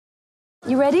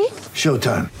You ready?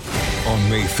 Showtime. On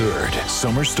May 3rd,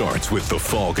 summer starts with The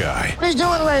Fall Guy. Let's do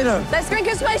it later. Let's drink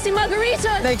a spicy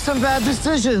margarita. Make some bad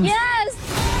decisions. Yes!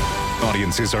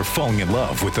 Audiences are falling in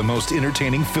love with the most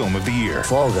entertaining film of the year.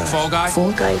 Fall Guy. Fall Guy?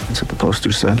 Fall guy. That's what the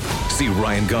poster said. See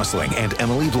Ryan Gosling and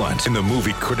Emily Blunt in the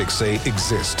movie critics say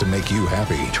exists to make you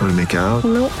happy. Trying to make it out?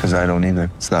 Nope. Because I don't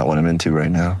either. It's not what I'm into right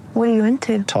now. What are you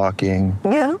into? Talking.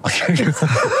 Yeah.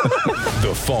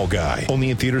 The Fall Guy.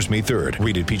 Only in theaters May 3rd.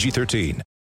 Rated PG-13.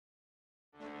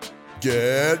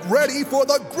 Get ready for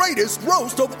the greatest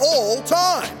roast of all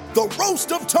time, the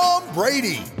Roast of Tom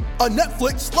Brady, a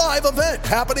Netflix live event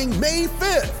happening May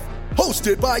 5th.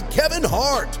 Hosted by Kevin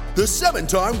Hart, the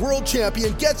 7-time world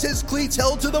champion gets his cleats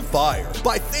held to the fire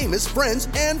by famous friends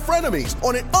and frenemies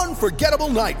on an unforgettable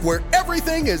night where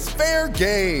everything is fair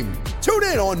game. Tune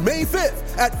in on May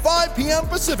 5th at 5 p.m.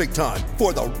 Pacific time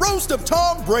for the Roast of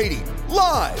Tom Brady,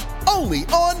 live only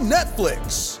on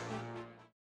Netflix.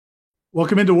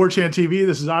 Welcome into War Chant TV.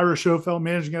 This is Ira Schofield,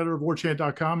 managing editor of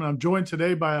WarChant.com, and I'm joined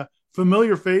today by a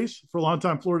familiar face for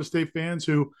longtime Florida State fans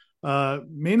who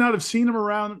may not have seen him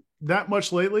around that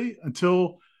much lately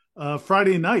until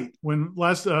Friday night when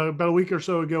about a week or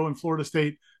so ago when Florida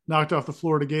State knocked off the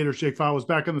Florida Gators. Jake Fowle was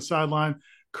back on the sideline.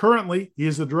 Currently, he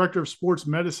is the director of sports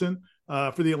medicine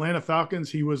for the Atlanta Falcons.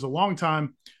 He was a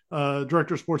longtime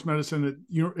director of sports medicine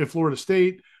at Florida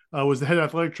State. Was the head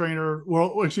athletic trainer,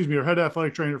 head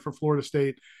athletic trainer for Florida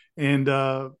State, and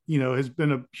has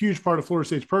been a huge part of Florida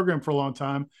State's program for a long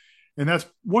time. And that's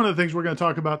one of the things we're going to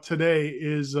talk about today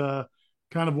is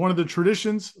kind of one of the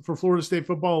traditions for Florida State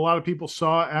football. A lot of people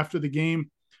saw after the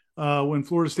game when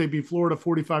Florida State beat Florida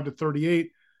 45-38.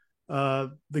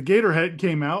 The Gator head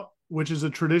came out, which is a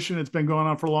tradition. It's been going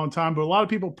on for a long time, but a lot of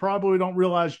people probably don't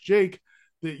realize, Jake,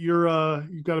 that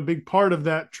you've got a big part of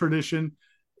that tradition.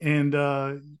 And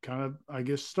kind of, I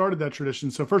guess, started that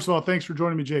tradition. So first of all, thanks for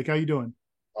joining me, Jake. How you doing?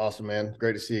 Awesome, man.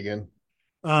 Great to see you again.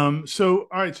 All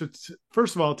right. So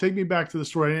first of all, take me back to the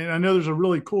story. And I know there's a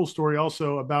really cool story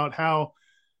also about how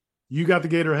you got the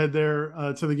Gatorhead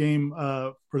there to the game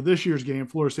for this year's game,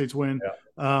 Florida State's win.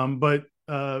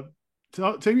 Yeah.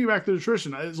 Take me back to the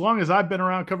tradition. As long as I've been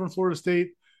around covering Florida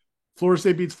State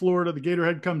beats Florida, the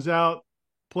Gatorhead comes out,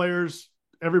 players,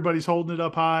 everybody's holding it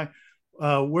up high.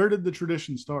 Where did the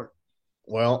tradition start?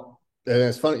 Well, and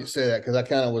it's funny you say that because I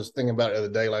kind of was thinking about it the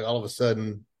other day. Like all of a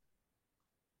sudden,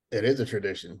 it is a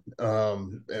tradition,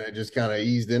 and it just kind of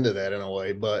eased into that in a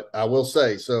way. But I will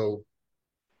say, so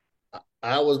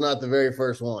I was not the very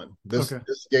first one. This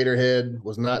Gatorhead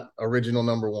was not original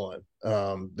number one.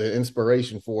 The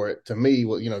inspiration for it to me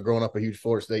was, growing up a huge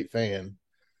Florida State fan.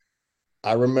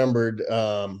 I remembered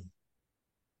in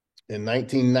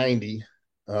 1990.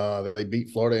 They beat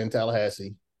Florida in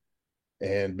Tallahassee,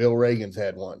 and Bill Reagan's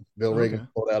had one. Bill Reagan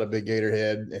pulled out a big Gator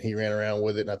head, and he ran around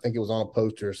with it, and I think it was on a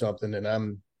poster or something, and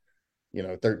I'm,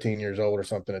 13 years old or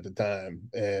something at the time,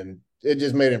 and it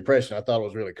just made an impression. I thought it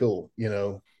was really cool,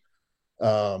 and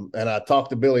I talked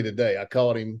to Billy today. I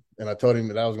called him, and I told him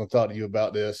that I was going to talk to you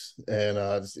about this, and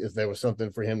if there was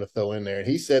something for him to throw in there. And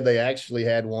he said they actually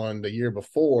had one the year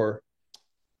before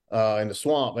in the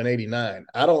swamp in '89.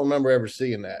 I don't remember ever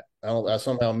seeing that. I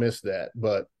somehow missed that,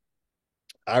 but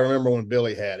I remember when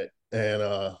Billy had it, and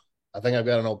I think I've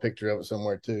got an old picture of it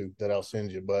somewhere too that I'll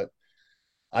send you. But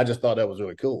I just thought that was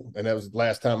really cool, and that was the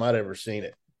last time I'd ever seen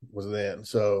it was then.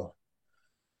 So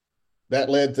that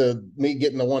led to me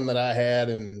getting the one that I had,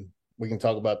 and we can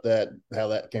talk about that, how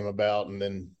that came about, and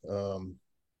then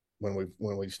when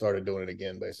we started doing it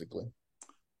again, basically.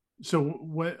 So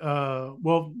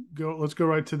let's go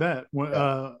right to that.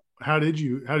 How did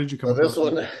you come?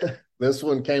 So this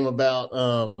one came about.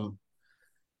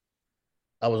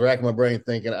 I was racking my brain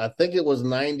thinking. I think it was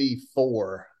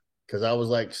 '94 because I was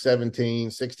like 16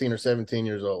 or 17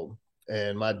 years old,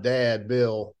 and my dad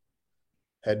Bill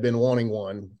had been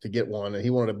wanting to get one, and he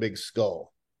wanted a big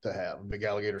skull to have, a big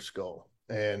alligator skull,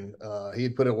 and he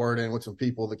had put a word in with some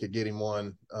people that could get him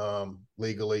one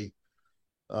legally.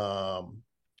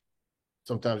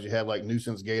 Sometimes you have like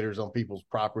nuisance gators on people's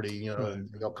property, and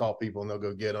they'll call people and they'll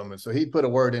go get them. And so he put a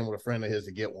word in with a friend of his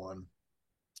to get one.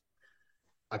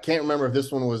 I can't remember if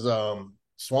this one was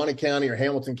Suwannee County or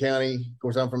Hamilton County. Of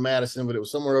course, I'm from Madison, but it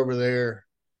was somewhere over there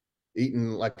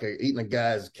eating a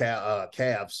guy's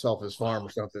calves off his farm or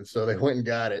something. So they went and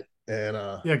got it. And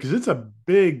because it's a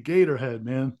big gator head,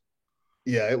 man.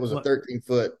 Yeah, it was a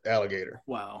 13-foot alligator.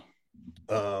 Wow.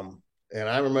 And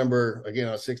I remember, again,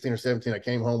 I was 16 or 17. I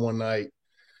came home one night,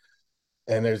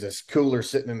 and there's this cooler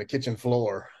sitting in the kitchen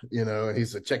floor, and he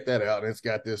said, check that out. And it's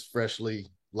got this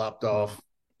freshly lopped off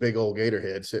big old gator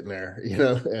head sitting there,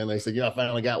 and they said, I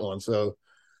finally got one. So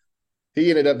he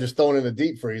ended up just throwing it in the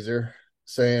deep freezer,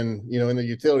 saying, in the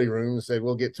utility room, and said,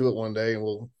 we'll get to it one day and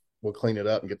we'll clean it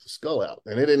up and get the skull out.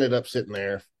 And it ended up sitting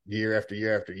there year after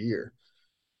year after year.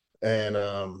 And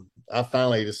I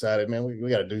finally decided, man, we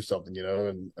got to do something,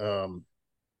 and I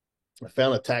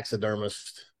found a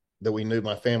taxidermist that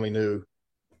my family knew.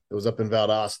 It was up in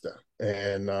Valdosta,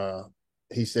 and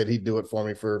he said he'd do it for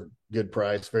me for a good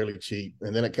price, fairly cheap.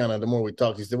 And then the more we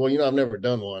talked, he said, well, I've never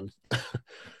done one,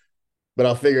 but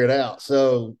I'll figure it out.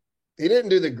 So he didn't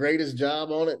do the greatest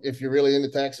job on it. If you're really into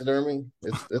taxidermy,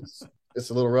 it's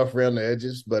a little rough around the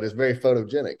edges, but it's very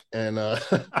photogenic. And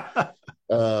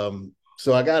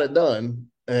so I got it done.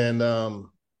 And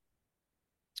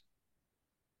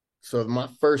so my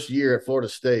first year at Florida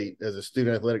State as a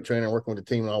student athletic trainer working with the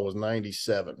team, I was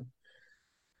 97.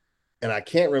 And I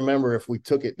can't remember if we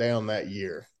took it down that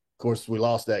year. Of course, we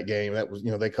lost that game. That was,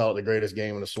 they call it the greatest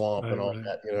game in the swamp and all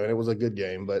that, and it was a good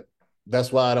game, but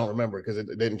that's why I don't remember, because it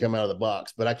didn't come out of the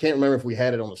box. But I can't remember if we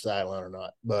had it on the sideline or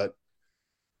not. But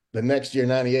the next year,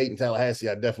 98 in Tallahassee,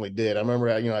 I definitely did. I remember,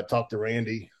 I talked to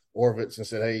Randy Orvitz and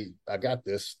said, hey, I got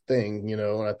this thing, and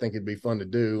I think it'd be fun to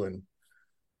do. And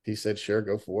he said, sure,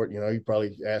 go for it. He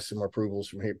probably asked some approvals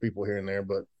from people here and there,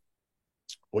 but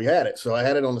we had it. So I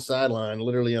had it on the sideline,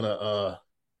 literally in a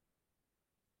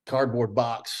cardboard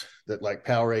box that like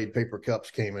Powerade paper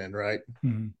cups came in, right?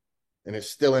 Mm-hmm. And it's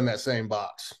still in that same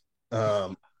box.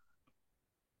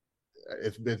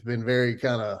 It's been very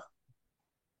kind of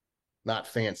not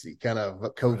fancy, kind of a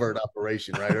covert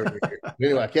operation right over here. But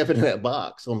anyway, I kept it in that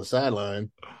box on the sideline,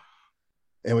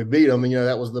 and we beat them. And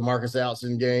that was the Marcus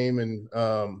Outson game, and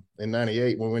in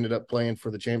 '98 when we ended up playing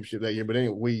for the championship that year. But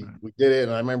anyway, we did it,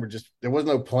 and I remember there was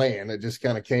no plan. It just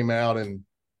kind of came out, and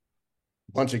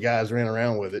a bunch of guys ran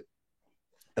around with it.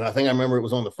 And I think I remember it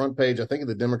was on the front page, I think, of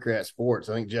the Democrat Sports.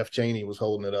 I think Jeff Cheney was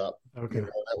holding it up. Okay.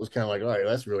 That was kind of like, all right,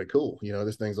 that's really cool.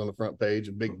 This thing's on the front page,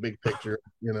 a big picture,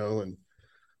 and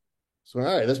so, all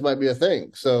right, this might be a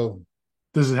thing. So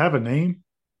does it have a name?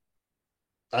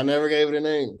 I never gave it a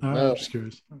name. No, I'm just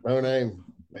curious. No name.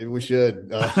 Maybe we should.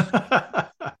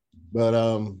 But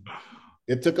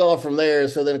it took off from there.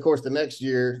 So then, of course, the next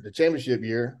year, the championship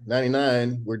year,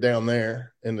 99, we're down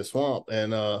there in the swamp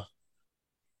and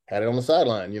had it on the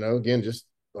sideline, again, just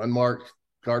unmarked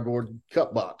cardboard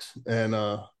cup box. And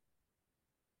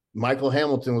Michael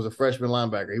Hamilton was a freshman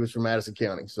linebacker. He was from Madison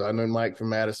County. So I know Mike from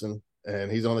Madison,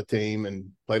 and he's on the team and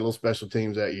played a little special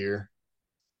teams that year.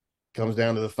 Comes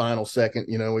down to the final second,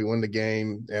 we win the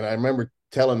game. And I remember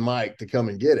telling Mike to come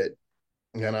and get it.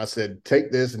 And I said,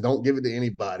 take this and don't give it to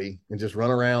anybody and just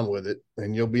run around with it,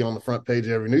 and you'll be on the front page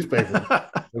of every newspaper.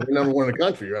 We're number one in the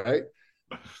country, right?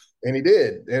 And he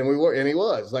did, and he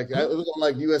was like, it was on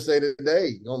like USA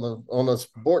Today on the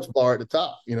sports bar at the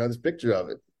top, this picture of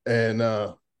it, and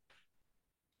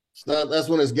that's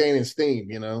when it's gaining steam,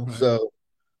 Right. So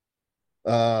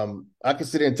I could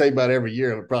sit here and tell you about every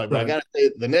year, probably, but right. I got to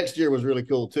say the next year was really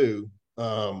cool too,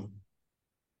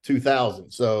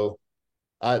 2000. So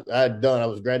I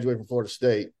was graduating from Florida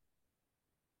State,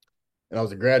 and I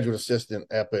was a graduate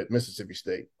assistant up at Mississippi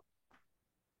State.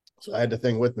 So I had the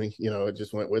thing with me, it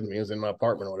just went with me. It was in my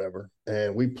apartment or whatever.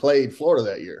 And we played Florida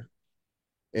that year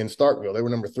in Starkville. They were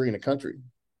number 3 in the country,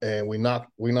 and we knocked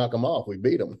them off. We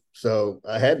beat them. So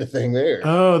I had the thing there.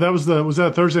 Oh, was that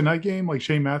a Thursday night game, like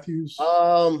Shane Matthews?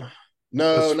 No,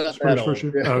 not that old.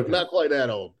 Yeah, okay. Not quite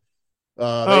that old.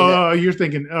 You're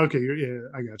thinking, okay,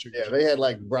 I got you. Yeah, they had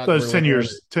like Brock. So it's 10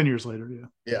 years later,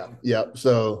 yeah. Yeah.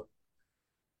 So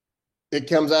it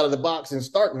comes out of the box in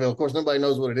Starkville. Of course, nobody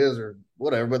knows what it is or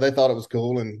whatever, but they thought it was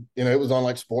cool. And, it was on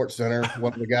like Sports Center,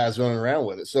 one of the guys running around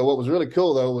with it. So what was really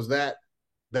cool, though, was that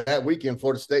weekend,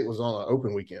 Florida State was on an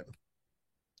open weekend.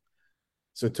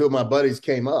 So 2 of my buddies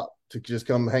came up to just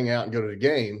come hang out and go to the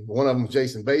game. One of them was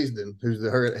Jason Baisden, who's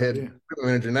the head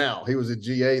manager now. He was a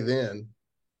GA then.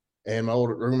 And my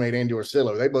old roommate, Andy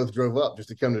Orsillo, they both drove up just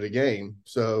to come to the game.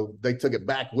 So they took it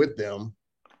back with them.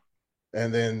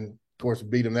 And then, of course,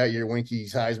 beat them that year,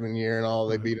 Winky's Heisman year and all.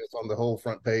 They beat us on the whole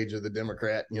front page of the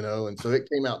Democrat, and so it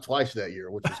came out twice that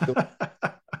year, which was cool.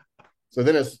 So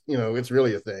then it's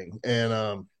really a thing,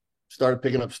 and started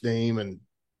picking up steam, and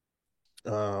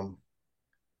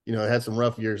it had some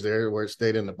rough years there where it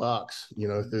stayed in the box,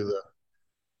 through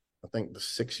I think the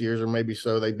 6 years or maybe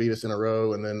so. They beat us in a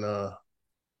row, and then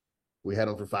we had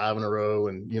them for 5 in a row,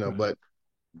 and but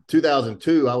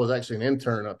 2002, I was actually an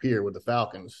intern up here with the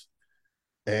Falcons.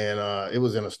 And it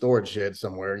was in a storage shed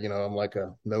somewhere. I'm like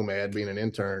a nomad being an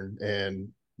intern, and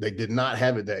they did not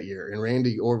have it that year. And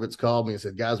Randy Orvitz called me and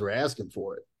said, guys were asking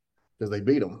for it because they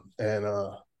beat them. And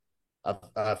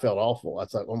I felt awful. I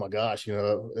thought, oh my gosh,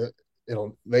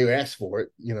 they ask for it,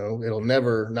 it'll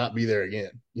never not be there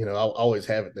again. I'll always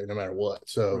have it there no matter what.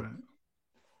 So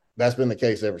that's been the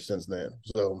case ever since then.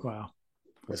 So wow,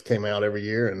 this came out every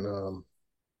year, and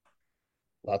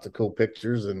lots of cool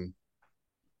pictures, and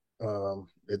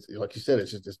it's like you said,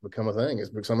 it's become a thing.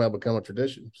 It's somehow become a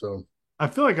tradition. So I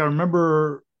feel like I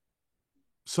remember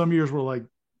some years where like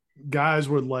guys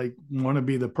would like want to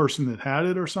be the person that had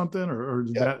it or something, or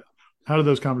that. How did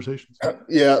those conversations?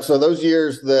 Yeah, so those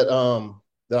years that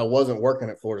I wasn't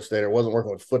working at Florida State or wasn't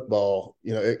working with football,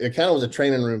 it kind of was a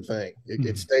training room thing.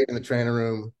 It stayed in the training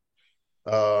room.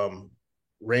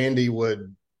 Randy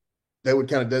they would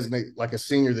kind of designate like a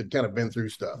senior that kind of been through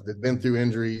stuff, that been through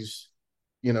injuries.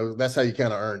 That's how you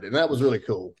kind of earned it. And that was really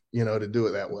cool, to do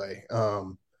it that way.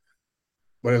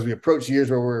 But as we approach years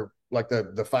where we're like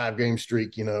the 5-game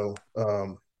streak,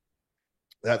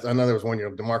 I know there was one year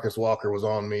DeMarcus Walker was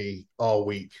on me all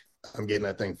week. I'm getting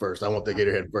that thing first. I want the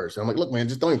Gatorhead first. I'm like, look, man,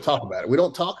 just don't even talk about it. We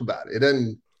don't talk about it. It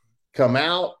doesn't come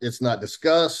out. It's not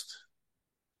discussed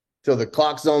till the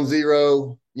clock's on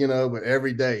 0, but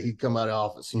every day he'd come out of the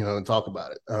office, and talk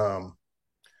about it.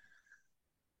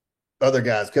 Other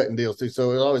guys cutting deals too.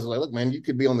 So it's always like, look, man, you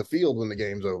could be on the field when the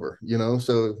game's over,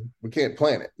 so we can't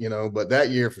plan it, but that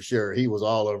year for sure, he was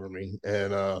all over me.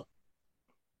 And,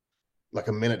 like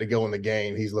a minute to go in the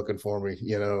game, he's looking for me,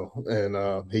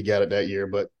 and he got it that year.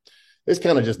 But it's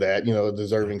kind of just that, a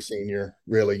deserving senior,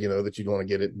 really, that you'd want to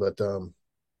get it. But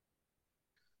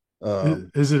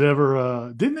is it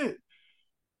ever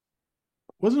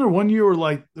wasn't there one year where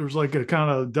like there was like a kind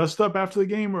of dust up after the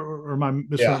game, or am I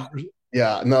missing?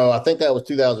 Yeah, no, I think that was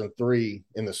 2003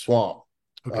 in the Swamp.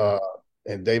 Okay.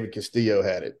 And David Castillo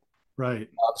had it. Right.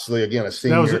 Obviously, again, a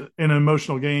senior. That was an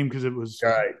emotional game because it was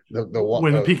right.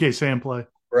 When the PK Sam play.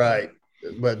 Right.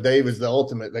 But Dave is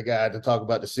the guy to talk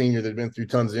about the senior that had been through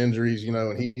tons of injuries,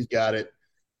 and he's got it.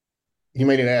 He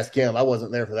may need to ask him. I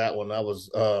wasn't there for that one. I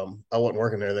wasn't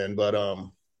working there then, but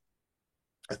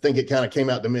I think it kind of came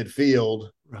out to midfield.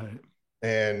 Right.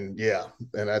 And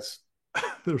that's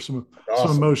there's some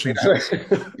awesome. emotions.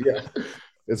 Yeah.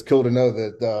 It's cool to know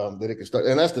that it can start.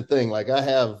 And that's the thing. Like I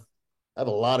have a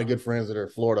lot of good friends that are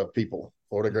Florida people,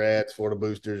 Florida grads, Florida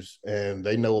boosters, and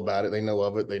they know about it. They know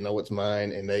of it. They know it's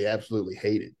mine, and they absolutely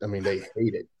hate it. I mean, they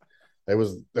hate it. There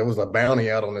was a bounty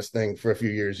out on this thing for a few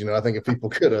years. I think if people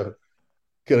could have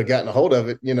gotten a hold of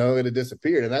it, it had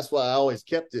disappeared. And that's why I always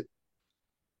kept it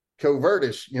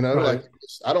covertish, right. Like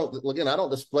I don't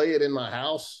display it in my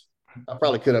house. I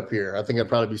probably could up here. I think I'd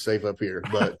probably be safe up here,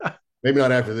 but maybe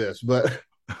not after this. But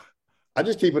I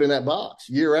just keep it in that box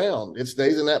year round. It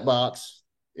stays in that box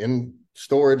in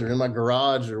storage or in my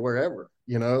garage or wherever,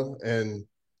 and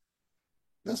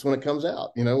that's when it comes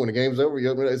out. When the game's over,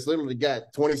 it's literally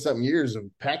got 20-something years of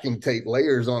packing tape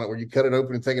layers on it where you cut it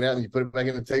open and take it out and you put it back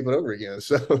in and tape it over again.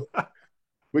 So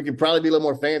we could probably be a little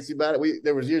more fancy about it.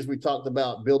 There was years we talked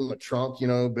about building a trunk,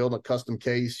 building a custom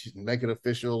case, make it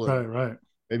official. And right.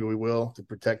 Maybe we will to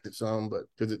protect it some, but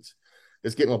because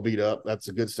it's getting all beat up. That's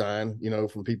a good sign,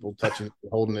 from people touching it,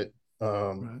 holding it.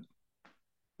 Right.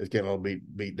 It's getting all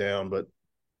beat down, but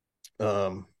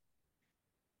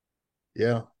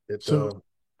it's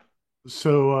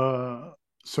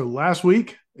so last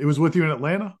week it was with you in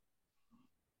Atlanta.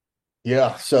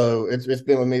 Yeah, so it's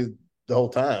been with me the whole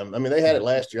time. I mean, they had it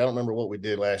last year. I don't remember what we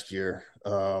did last year.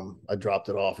 I dropped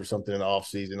it off or something in the off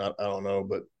season. I don't know,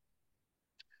 but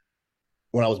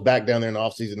when I was back down there in the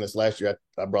off season this last year,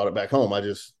 I brought it back home.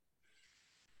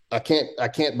 I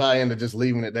can't buy into just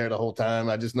leaving it there the whole time.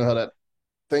 I just know how that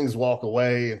things walk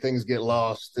away and things get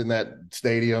lost in that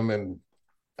stadium, and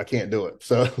I can't do it.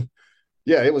 So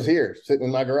yeah, it was here sitting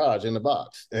in my garage in the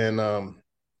box. And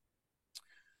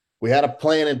we had a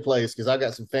plan in place because I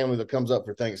got some family that comes up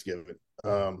for Thanksgiving.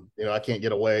 I can't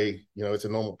get away, it's a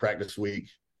normal practice week,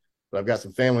 but I've got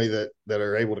some family that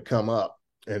are able to come up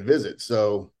and visit.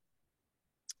 So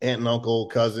aunt and uncle,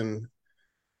 cousin,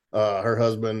 her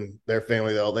husband, their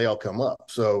family, they all come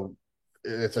up. So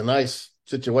it's a nice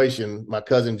situation. My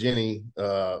cousin Jenny,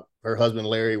 her husband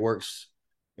Larry works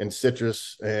in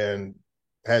Citrus and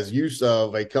has use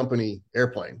of a company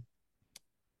airplane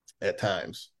at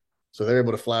times. So they're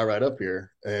able to fly right up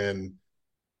here and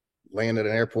land at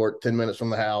an airport 10 minutes from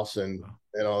the house and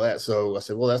all that. So I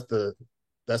said, well,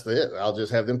 that's it. I'll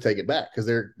just have them take it back because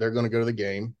they're going to go to the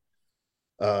game.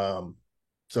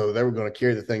 So they were going to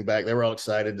carry the thing back. They were all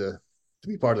excited to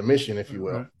be part of the mission, if you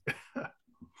will.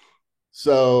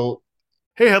 So,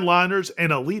 hey, headliners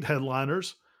and elite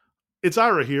headliners, it's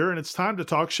Ira here, and it's time to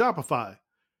talk Shopify.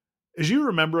 As you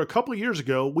remember, a couple of years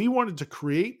ago, we wanted to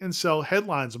create and sell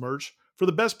headlines merch for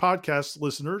the best podcast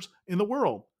listeners in the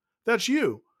world. That's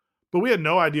you. but we had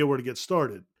no idea where to get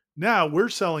started. Now we're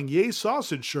selling Yay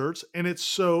Sausage shirts, and it's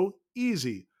so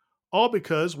easy, all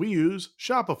because we use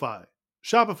Shopify.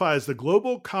 Shopify is the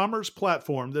global commerce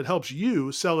platform that helps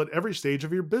you sell at every stage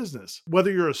of your business.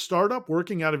 Whether you're a startup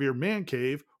working out of your man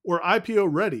cave or IPO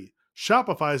ready,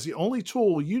 Shopify is the only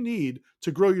tool you need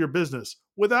to grow your business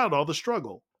without all the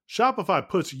struggle. Shopify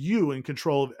puts you in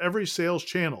control of every sales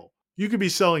channel. You could be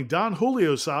selling Don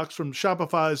Julio socks from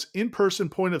Shopify's in-person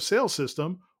point-of-sale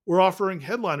system or offering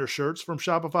headliner shirts from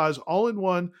Shopify's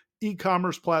all-in-one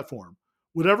e-commerce platform.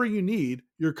 Whatever you need,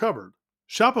 you're covered.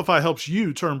 Shopify helps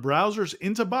you turn browsers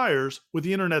into buyers with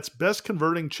the internet's best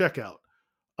converting checkout,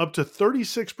 up to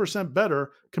 36%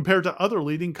 better compared to other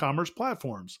leading commerce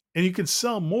platforms. And you can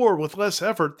sell more with less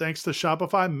effort thanks to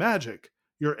Shopify Magic,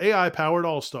 your AI-powered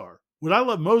all-star. What I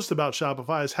love most about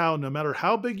Shopify is how no matter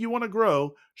how big you want to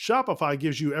grow, Shopify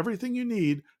gives you everything you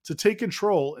need to take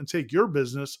control and take your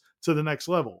business to the next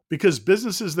level. Because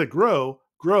businesses that grow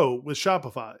with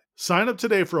Shopify. Sign up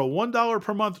today for a $1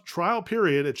 per month trial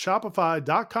period at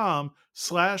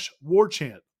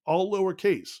shopify.com/warchant, all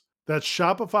lowercase. That's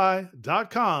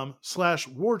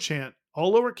shopify.com/warchant,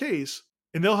 all lowercase,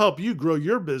 and they'll help you grow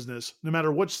your business no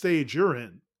matter what stage you're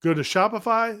in. Go to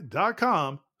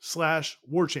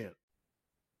shopify.com/warchant.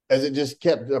 As it just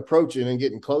kept approaching and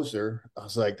getting closer, I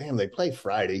was like, damn, they play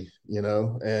Friday,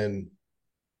 and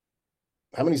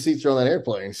how many seats are on that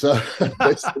airplane? So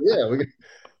yeah,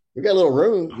 we got a little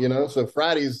room, So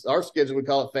Fridays, our schedule, we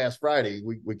call it Fast Friday.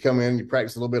 We come in, you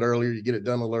practice a little bit earlier, you get it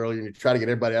done a little earlier, and you try to get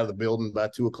everybody out of the building by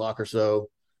 2:00 or so.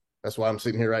 That's why I'm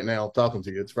sitting here right now talking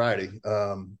to you. It's Friday.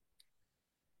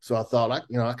 So I thought, I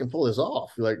can pull this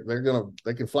off. Like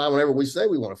they can fly whenever we say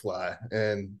we want to fly.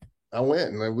 And I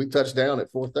went and we touched down at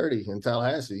 4:30 in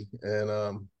Tallahassee and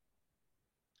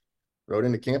rode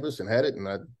into campus and had it. And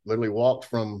I literally walked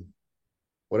from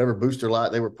whatever booster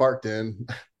lot they were parked in.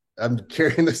 I'm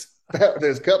carrying this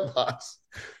cup box,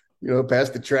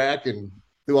 past the track and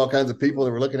through all kinds of people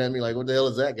that were looking at me like, what the hell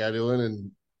is that guy doing?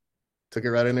 And took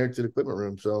it right in there to the equipment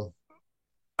room. So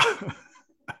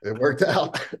it worked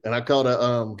out. And I caught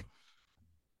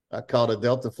a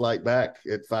Delta flight back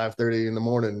at 5:30 in the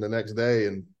morning the next day.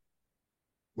 And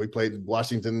we played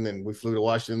Washington and we flew to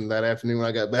Washington that afternoon when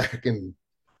I got back. And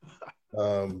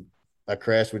I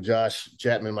crashed with Josh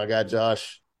Chapman. My guy,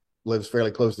 Josh, lives fairly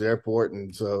close to the airport.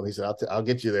 And so he said, I'll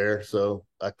get you there. So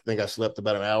I think I slept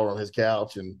about an hour on his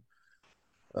couch and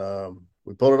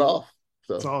we pulled it off.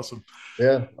 So that's awesome.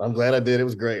 Yeah, I'm glad I did. It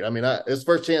was great. I mean, it's the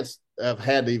first chance I've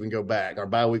had to even go back. Our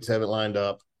bye weeks haven't lined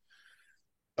up.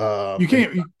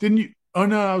 You didn't you? Oh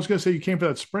no, I was going to say you came for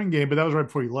that spring game, but that was right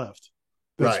before you left.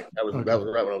 Right. That was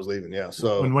right when I was leaving. Yeah.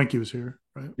 So when Winky was here,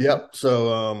 right? Yep.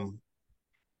 So I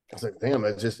was like, damn,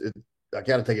 I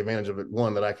got to take advantage of it.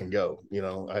 One, that I can go,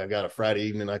 I got a Friday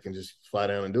evening, I can just fly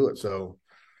down and do it. So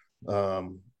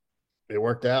it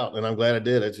worked out and I'm glad I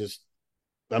did.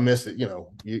 I missed it.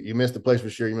 You missed the place for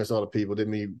sure. You miss all the people. Did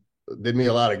me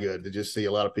a lot of good to just see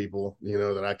a lot of people,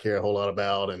 that I care a whole lot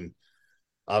about. And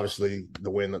obviously the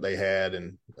win that they had.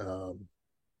 And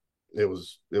it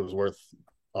was worth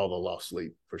all the lost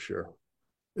sleep for sure.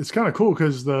 It's kind of cool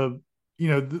because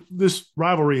this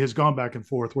rivalry has gone back and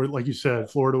forth where, like you said,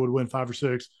 Florida would win 5 or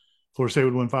 6, Florida State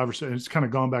would win 5 or 6. It's kind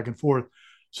of gone back and forth.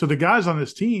 So the guys on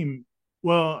this team,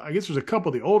 well, I guess there's a couple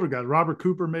of the older guys, Robert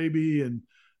Cooper maybe, and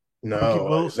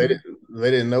no, they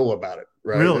didn't know about it.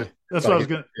 Right? Really? That's what I was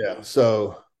going to. Yeah.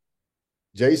 So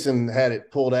Jason had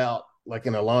it pulled out like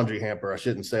in a laundry hamper. I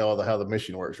shouldn't say how the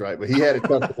mission works, right? But he had it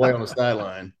tucked away on the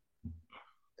sideline.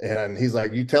 And he's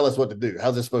like, you tell us what to do.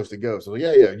 How's this supposed to go? So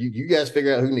yeah. You guys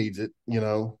figure out who needs it,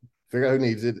 figure out who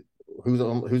needs it,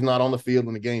 who's not on the field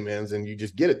when the game ends, and you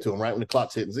just get it to them right when the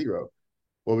clock's hitting 0.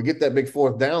 Well, we get that big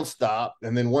 4th down stop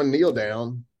and then one kneel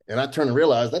down. And I turn and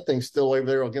realize that thing's still over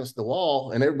there against the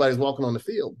wall and everybody's walking on the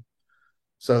field.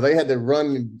 So they had to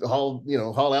run,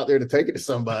 haul out there to take it to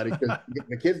somebody because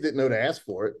the kids didn't know to ask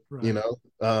for it,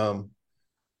 right.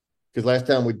 Because last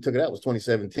time we took it out was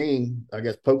 2017. I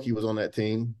guess Pokey was on that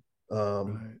team.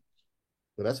 Right.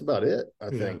 But that's about it, I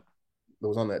think, that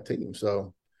was on that team.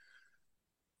 So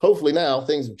hopefully now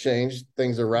things have changed.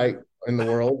 Things are right in the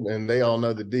world, and they all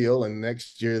know the deal. And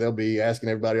next year they'll be asking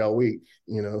everybody all week,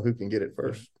 who can get it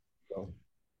first. So.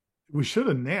 We should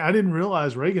have I didn't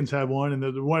realize Reagan's had one, and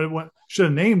the one should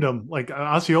have named them like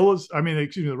Osceola's.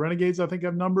 The Renegades, I think,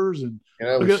 have numbers, and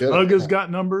Uga's got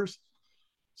numbers.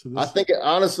 So I think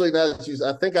honestly,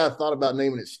 I thought about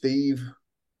naming it Steve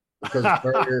because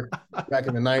earlier back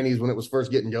in the 90s when it was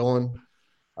first getting going,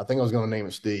 I think I was going to name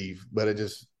it Steve, but I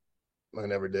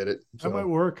never did it. So, that might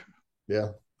work. Yeah,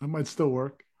 that might still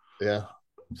work. Yeah,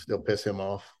 still piss him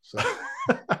off. So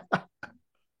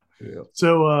Yeah.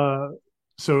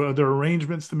 So are there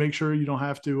arrangements to make sure you don't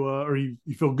have to, or you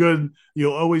feel good,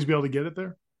 you'll always be able to get it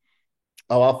there?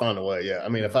 Oh, I'll find a way. Yeah. I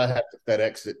mean, if I have to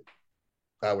FedEx it,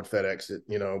 I would FedEx it,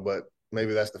 but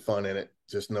maybe that's the fun in it.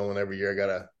 Just knowing every year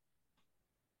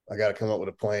I gotta come up with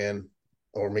a plan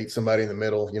or meet somebody in the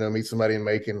middle, meet somebody in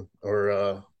Macon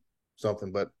or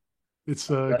something. But it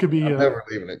could be I'm never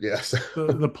leaving it. Yes.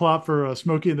 the plot for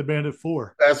Smokey and the Bandit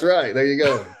 4. That's right. There you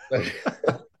go.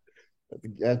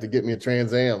 You have to get me a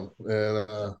Trans Am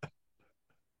and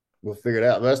we'll figure it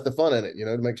out. But that's the fun in it,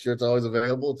 to make sure it's always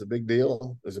available. It's a big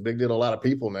deal. It's a big deal to a lot of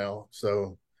people now.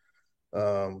 So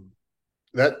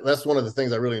that's one of the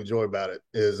things I really enjoy about it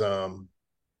is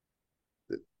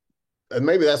and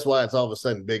maybe that's why it's all of a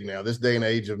sudden big now. This day and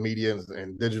age of media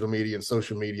and digital media and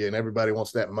social media, and everybody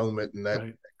wants that moment and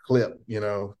that clip,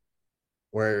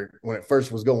 where when it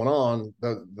first was going on,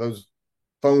 those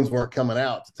phones weren't coming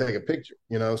out to take a picture,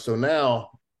 So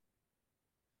now,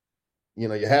 you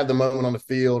have the moment on the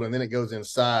field and then it goes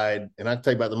inside. And I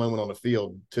take back the moment on the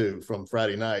field too from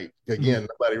Friday night. Again,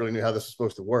 nobody really knew how this was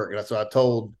supposed to work. And so I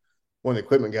told one of the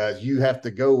equipment guys, you have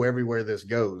to go everywhere this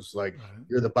goes. Like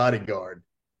you're the bodyguard.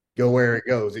 Go where it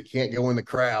goes. It can't go in the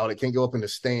crowd. It can't go up in the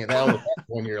stand. That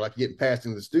when you're like getting passed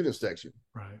into the student section.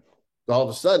 Right. So all of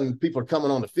a sudden, people are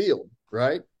coming on the field,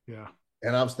 right? Yeah.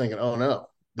 And I was thinking, oh no,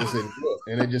 this isn't good.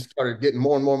 And it just started getting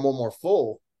more and more and more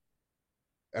full.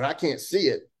 And I can't see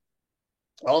it.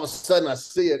 All of a sudden, I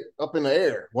see it up in the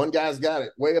air. One guy's got it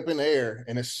way up in the air,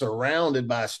 and it's surrounded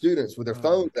by students with their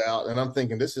phones out. And I'm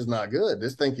thinking, this is not good.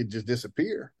 This thing could just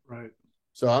disappear. Right.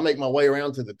 So I make my way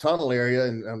around to the tunnel area,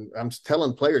 and I'm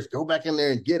telling players, go back in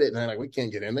there and get it. And they're like, we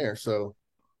can't get in there. So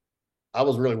I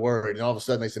was really worried. And all of a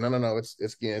sudden, they said, no,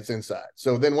 it's inside.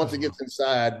 So then once it gets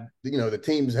inside, the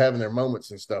team's having their moments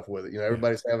and stuff with it.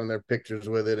 Everybody's having their pictures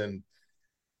with it. And,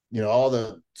 all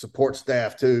the support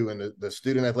staff too, and the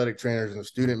student athletic trainers and the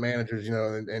student managers,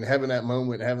 and having that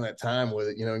moment, having that time with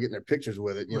it, and getting their pictures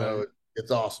with it,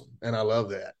 it's awesome. And I love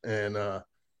that. And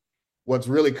what's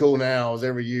really cool now is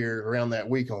every year around that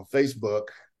week on Facebook,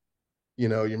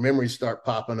 your memories start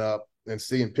popping up and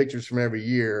seeing pictures from every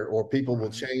year, or people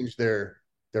will change their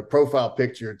profile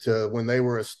picture to when they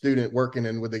were a student working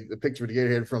in with the picture to get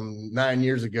ahead from 9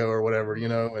 years ago or whatever,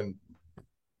 and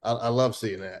I love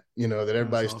seeing that, that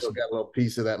everybody's still got a little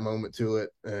piece of that moment to it.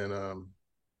 And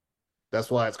that's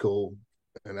why it's cool.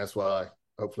 And that's why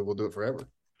hopefully we'll do it forever.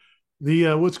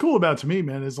 What's cool about to me,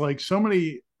 man, is like so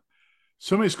many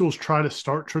schools try to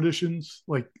start traditions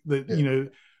like that,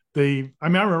 I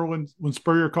remember when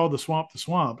Spurrier called the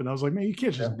swamp, and I was like, man, you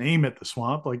can't just name it the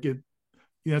swamp. Like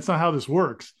it's not how this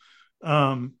works.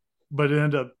 But it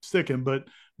ended up sticking. But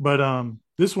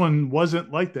this one wasn't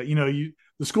like that.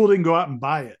 The school didn't go out and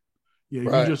buy it.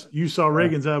 You saw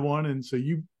Reagan's had one, and so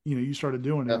you started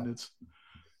doing it. And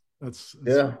that's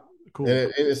cool.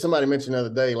 And somebody mentioned the other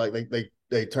day, like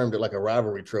they termed it like a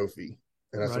rivalry trophy.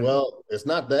 And I said, well, it's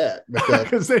not that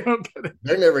because they don't get it.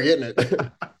 They're never getting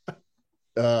it.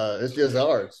 It's just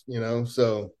ours,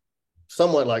 so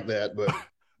somewhat like that,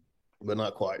 but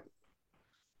not quite.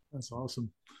 That's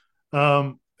awesome.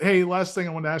 Hey, last thing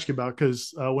I wanted to ask you about,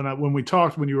 because when we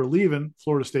talked when you were leaving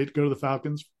Florida State to go to the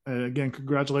Falcons, again,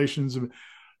 congratulations. I'm a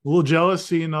little jealous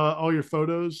seeing all your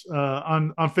photos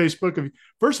on Facebook.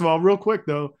 First of all, real quick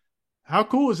though, how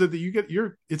cool is it that you get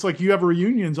it's like you have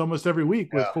reunions almost every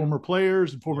week with former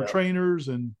players and former trainers,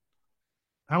 and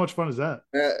how much fun is that?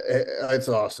 It's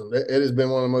awesome. It has been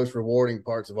one of the most rewarding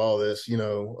parts of all this,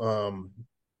 from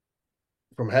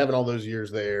having all those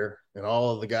years there and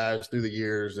all of the guys through the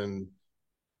years and,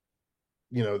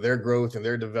 their growth and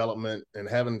their development and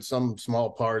having some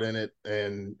small part in it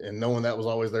and knowing that was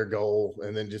always their goal.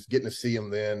 And then just getting to see them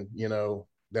then,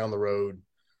 down the road.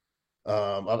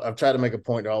 I've tried to make a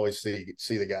point to always see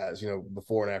the guys,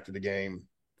 before and after the game,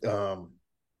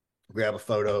 grab a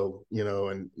photo,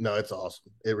 and no, it's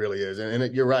awesome. It really is.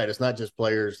 And you're right. It's not just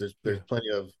players. There's plenty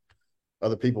of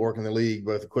other people working in the league,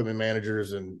 both equipment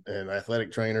managers and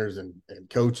athletic trainers and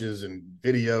coaches and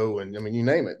video. And I mean, you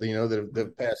name it, that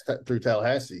have passed through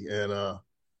Tallahassee. And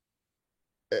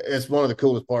it's one of the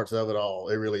coolest parts of it all.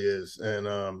 It really is.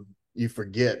 And you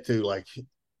forget too, like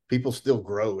people still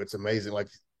grow. It's amazing. Like,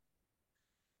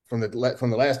 from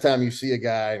the last time you see a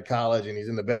guy in college and he's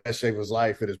in the best shape of his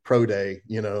life at his pro day,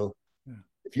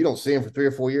 if you don't see him for 3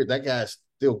 or 4 years, that guy's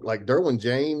still like Derwin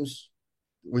James.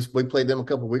 We played them a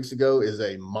couple of weeks ago, is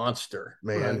a monster,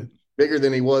 man. Right. Bigger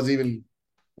than he was even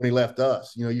when he left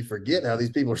us. You forget how these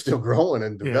people are still growing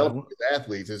and developing as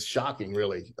athletes. It's shocking,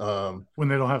 really. When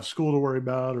they don't have school to worry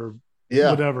about or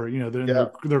whatever,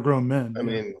 they're grown men. I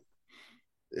mean,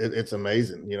 it's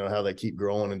amazing, you know, how they keep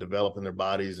growing and developing their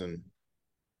bodies, and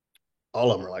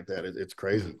all of them are like that. It's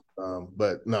crazy.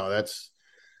 But no, that's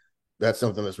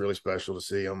something that's really special to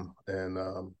see them.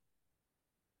 And,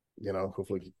 you know,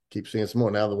 hopefully keep seeing some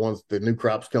more. Now the new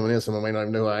crops coming in, someone may not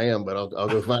even know who I am, but I'll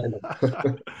go find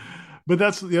them. But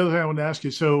that's the other thing I wanted to ask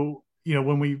you. So, you know,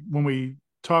 when we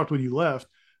talked when you left,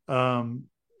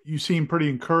 you seemed pretty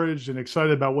encouraged and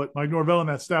excited about what Mike Norvell and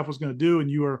that staff was going to do. And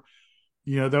you were,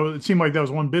 you know, it seemed like that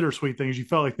was one bittersweet thing, is you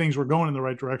felt like things were going in the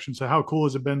right direction. So how cool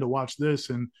has it been to watch this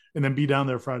and then be down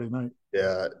there Friday night?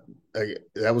 Yeah,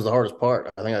 that was the hardest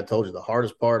part. I think I told you the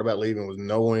hardest part about leaving was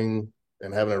knowing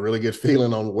and having a really good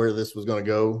feeling on where this was going to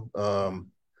go.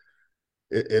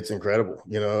 It's incredible,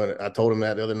 you know, and I told him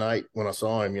that the other night when I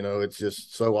saw him. You know, it's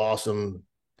just so awesome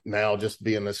now just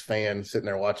being this fan sitting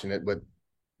there watching it,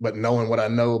 but knowing what I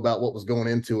know about what was going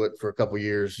into it for a couple of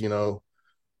years, you know,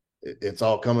 it's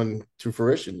all coming to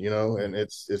fruition, you know, and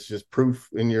it's just proof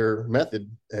in your method.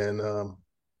 And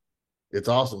it's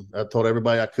awesome. I told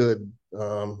everybody I could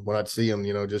when I'd see them,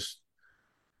 you know, just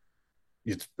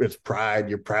it's pride.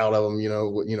 You're proud of them, you know.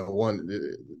 One,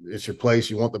 it's your place.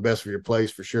 You want the best for your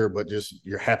place for sure, but just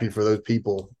you're happy for those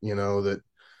people, you know, that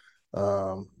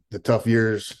the tough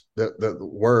years that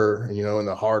were, you know, and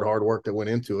the hard work that went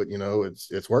into it, you know,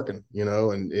 it's working, you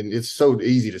know, and it's so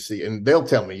easy to see. And they'll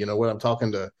tell me, you know, when I'm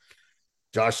talking to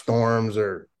Josh Storms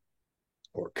or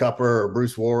Cupper or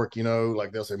Bruce Warwick, you know,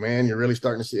 like they'll say, man, you're really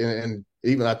starting to see. And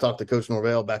even I talked to Coach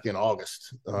Norvell back in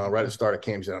August, right at the start of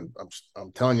camp. He said,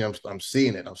 I'm telling you, I'm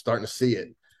seeing it. I'm starting to see it.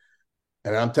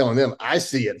 And I'm telling them, I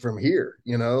see it from here,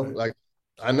 you know, like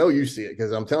I know you see it,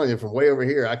 because I'm telling you from way over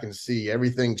here, I can see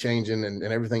everything changing and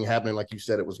everything happening like you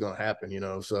said it was going to happen, you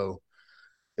know. So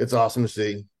it's awesome to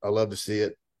see. I love to see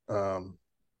it.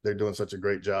 They're doing such a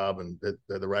great job, and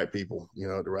they're the right people, you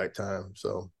know, at the right time.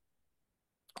 So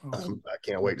awesome. I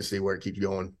can't wait to see where it keeps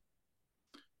going.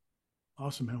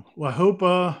 Awesome, man. Well, I hope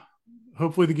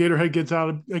hopefully the Gatorhead gets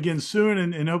out again soon,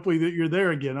 and hopefully that you're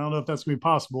there again. I don't know if that's going to be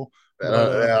possible.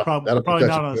 Yeah, probably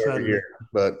not on Saturday. Here,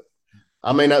 but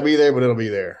I may not be there, but it'll be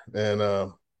there.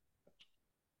 And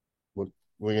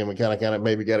we kind of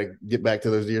maybe got to get back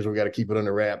to those years. We got to keep it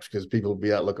under wraps because people will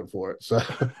be out looking for it. So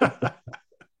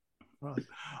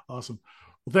awesome.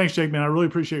 Well, thanks, Jake, man. I really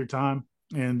appreciate your time,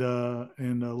 and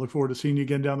look forward to seeing you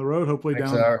again down the road. Hopefully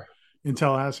down in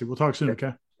Tallahassee. We'll talk soon.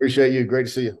 Okay. Appreciate you. Great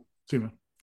to see you. See you, man.